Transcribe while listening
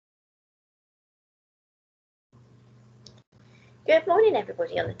Good morning,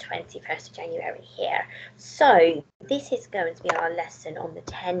 everybody, on the 21st of January here. So this is going to be our lesson on the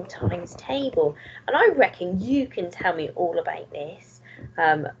 10 times table. And I reckon you can tell me all about this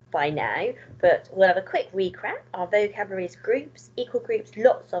by now, but we'll have a quick recap. Our vocabulary is groups, equal groups,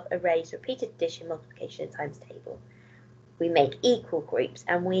 lots of arrays, repeated addition, multiplication, and times table. We make equal groups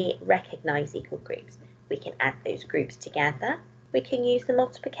and we recognise equal groups. We can add those groups together. We can use the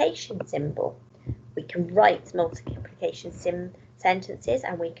multiplication symbol. We can write multiplication sentences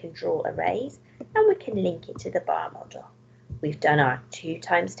and we can draw arrays and we can link it to the bar model. We've done our 2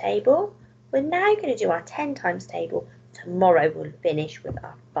 times table. We're now going to do our 10 times table. Tomorrow we'll finish with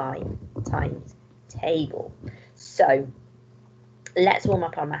our 5 times table. So let's warm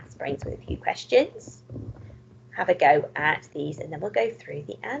up our maths brains with a few questions. Have a go at these and then we'll go through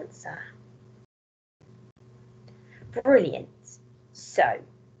the answer. Brilliant. So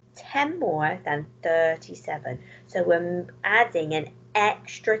 10 more than 37. So we're adding an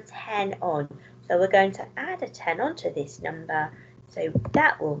extra 10 on. So we're going to add a 10 onto this number. So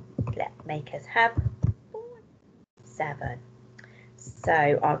that will make us have 7.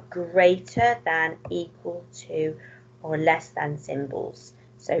 So our greater than, equal to, or less than symbols.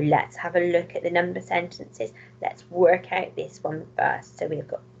 So let's have a look at the number sentences. Let's work out this one first. So we've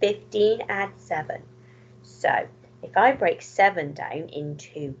got 15 add 7. So if I break 7 down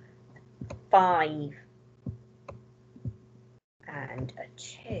into 5 and a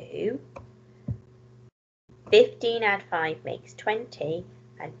 2, 15 add 5 makes 20,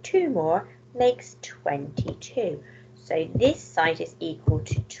 and 2 more makes 22. So this side is equal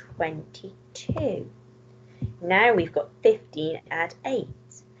to 22. Now we've got 15 add 8.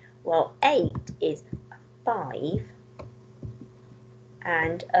 Well, 8 is a 5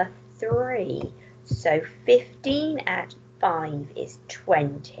 and a 3. So 15 add 5 is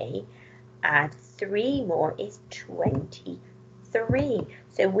 20. Add 3 more is 23.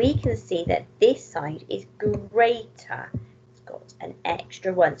 So we can see that this side is greater. It's got an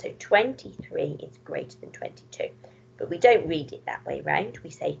extra 1. So 23 is greater than 22. But we don't read it that way round.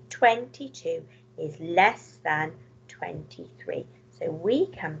 We say 22 is less than 23. So we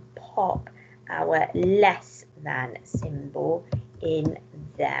can pop our less than symbol in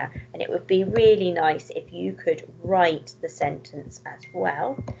there. And it would be really nice if you could write the sentence as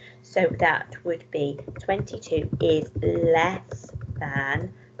well. So that would be 22 is less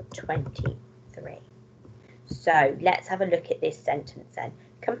than 23. So let's have a look at this sentence then.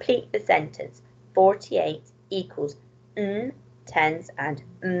 Complete the sentence. 48 equals tens and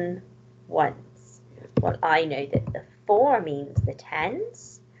ones. Well, I know that the 4 means the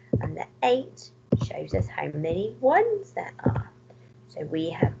tens and the 8 shows us how many ones there are. So we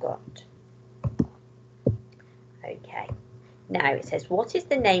have got, okay. Now it says, what is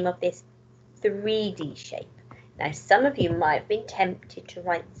the name of this 3D shape? Now some of you might have been tempted to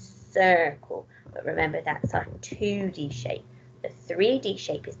write circle, but remember that's our 2D shape. The 3D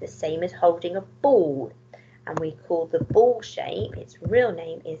shape is the same as holding a ball, and we call the ball shape, its real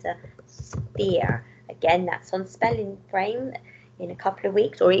name is a sphere. Again, that's on spelling frame in a couple of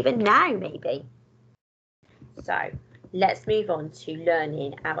weeks, or even now maybe. So let's move on to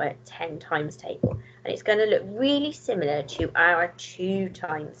learning our 10 times table, and it's going to look really similar to our 2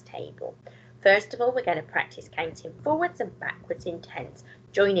 times table. First of all, we're going to practice counting forwards and backwards in tens.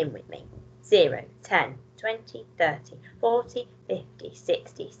 Join in with me. 0, 10, 20, 30, 40, 50,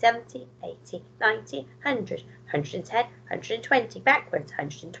 60, 70, 80, 90, 100, 110, 120, backwards,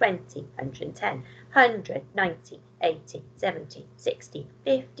 120, 110, 100, 90, 80, 70, 60,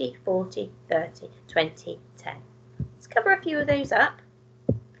 50, 40, 30, 20, 10. Let's cover a few of those up.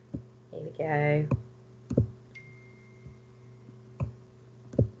 Here we go.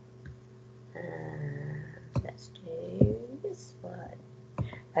 Let's do this one.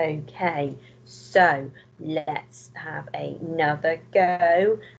 Okay, so let's have another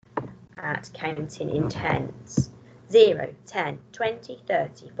go at counting in tens. 0, 10, 20,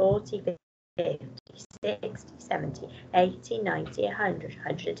 30, 40, 50, 60, 70, 80, 90, 100,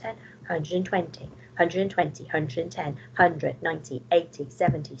 110, 120, 120, 110, 100, 90, 80,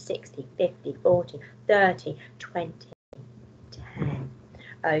 70, 60, 50, 40, 30, 20, 10.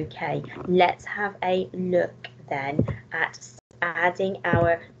 Okay, let's have a look then at adding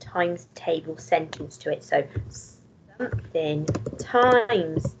our times table sentence to it. So something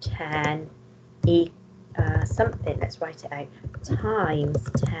times 10 something, let's write it out, times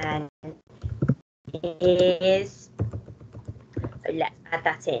 10 is, so let's add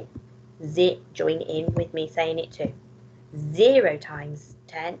that in. Join in with me saying it too. 0 times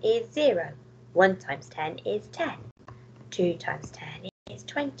 10 is 0. 1 times 10 is 10. 2 times 10 is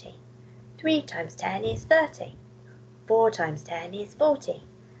 20. 3 times 10 is 30. 4 times 10 is 40.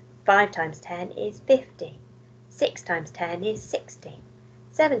 5 times 10 is 50. 6 times 10 is 60.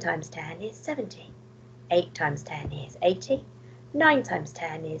 7 times 10 is 70. 8 times 10 is 80. 9 times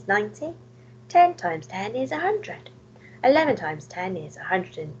 10 is 90. 10 times 10 is 100. 11 times 10 is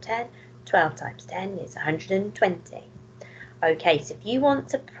 110. 12 times 10 is 120. Okay, so if you want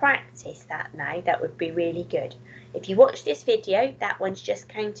to practice that now, that would be really good. If you watch this video, that one's just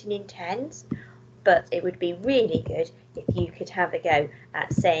counting in tens, but it would be really good if you could have a go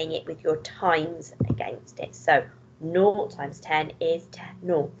at saying it with your times against it. So 0 times 10 is 10,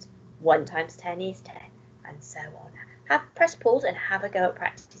 0. 1 times 10 is 10, and so on. Press pause and have a go at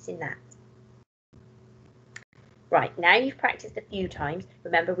practicing that. Right, now you've practiced a few times.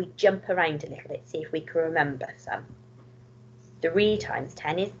 Remember, we jump around a little bit, see if we can remember some. 3 times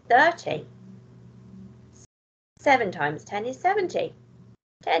 10 is 30. 7 times 10 is 70.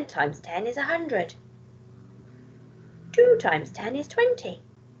 10 times 10 is 100. 2 times 10 is 20.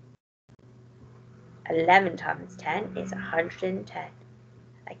 11 times 10 is 110.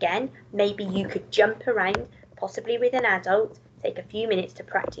 Again, maybe you could jump around, possibly with an adult. Take a few minutes to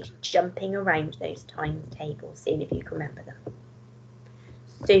practice jumping around those times tables, seeing if you can remember them.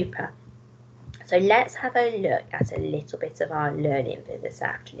 Super. So let's have a look at a little bit of our learning for this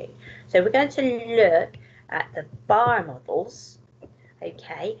afternoon. So we're going to look at the bar models,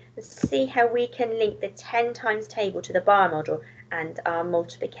 okay, and see how we can link the 10 times table to the bar model and our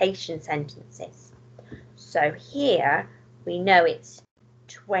multiplication sentences. So here we know it's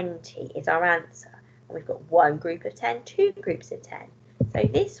 20 is our answer. And we've got one group of 10, two groups of 10. So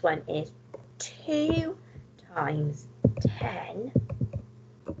this one is 2 times 10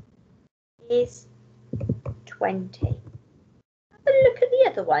 is 20. Have a look at the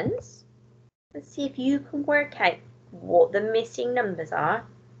other ones and see if you can work out what the missing numbers are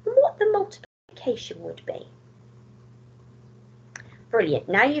and what the multiplication would be. Brilliant.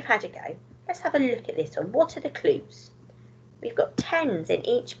 Now you've had a go. Let's have a look at this one. What are the clues? We've got 10s in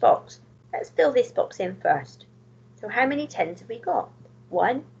each box. Let's fill this box in first. So how many 10s have we got?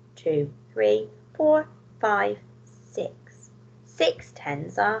 1, 2, 3, 4, 5, 6. 6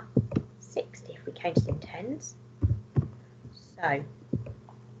 10s are 60 if we counted in tens. So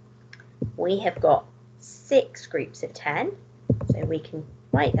we have got 6 groups of 10. So we can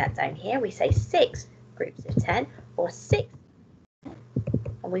write that down here. We say 6 groups of 10 or 6.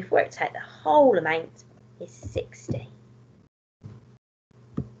 And we've worked out the whole amount is 60.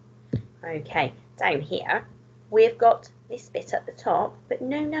 Okay, down here we've got this bit at the top, but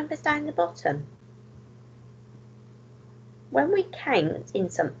no numbers down the bottom. When we count in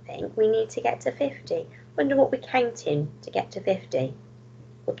something, we need to get to 50. Wonder what we're counting to get to 50?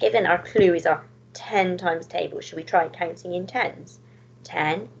 Well, given our clue is our 10 times table, should we try counting in tens?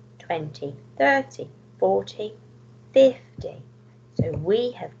 10, 20, 30, 40, 50. So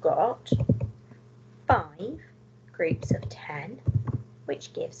we have got 5 groups of 10,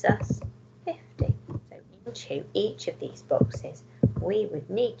 which gives us 50. So into each of these boxes, we would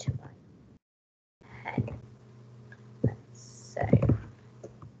need to write 10. So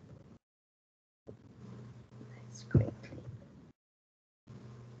let's quickly.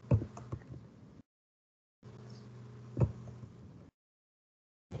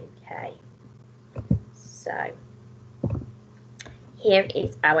 Okay. So here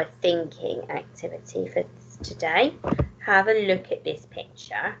is our thinking activity for today. Have a look at this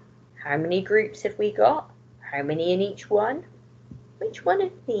picture. How many groups have we got? How many in each one? Which one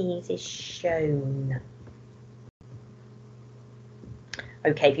of these is shown?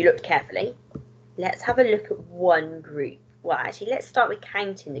 Okay, if you looked carefully, let's have a look at one group. Well, actually, let's start with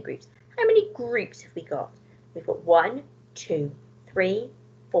counting the groups. How many groups have we got? We've got 1, 2, 3,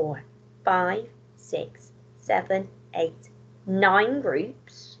 4, 5, 6, 7, 8, 9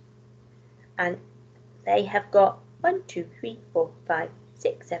 groups. And they have got 1, 2, 3, 4, 5,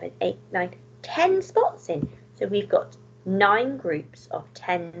 6, 7, 8, 9, 10 spots in. So we've got 9 groups of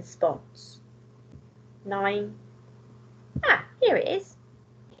 10 spots. 9. Here it is.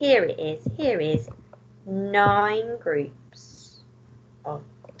 Here it is. Here is 9 groups of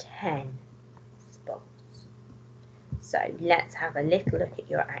 10 spots. So let's have a little look at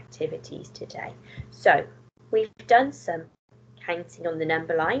your activities today. So we've done some counting on the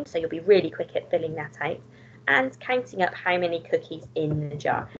number line, so you'll be really quick at filling that out, and counting up how many cookies in the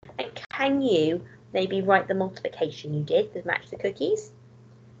jar. And can you maybe write the multiplication you did to match the cookies?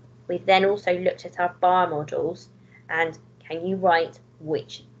 We've then also looked at our bar models, and can you write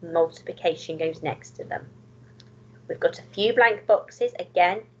which multiplication goes next to them? We've got a few blank boxes.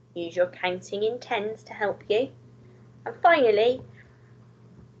 Again, use your counting in tens to help you. And finally,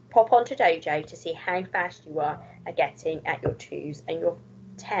 pop onto Dojo to see how fast you are at getting at your 2s and your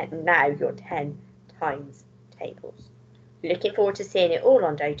 10 times tables. Looking forward to seeing it all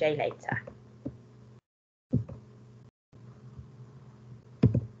on Dojo later.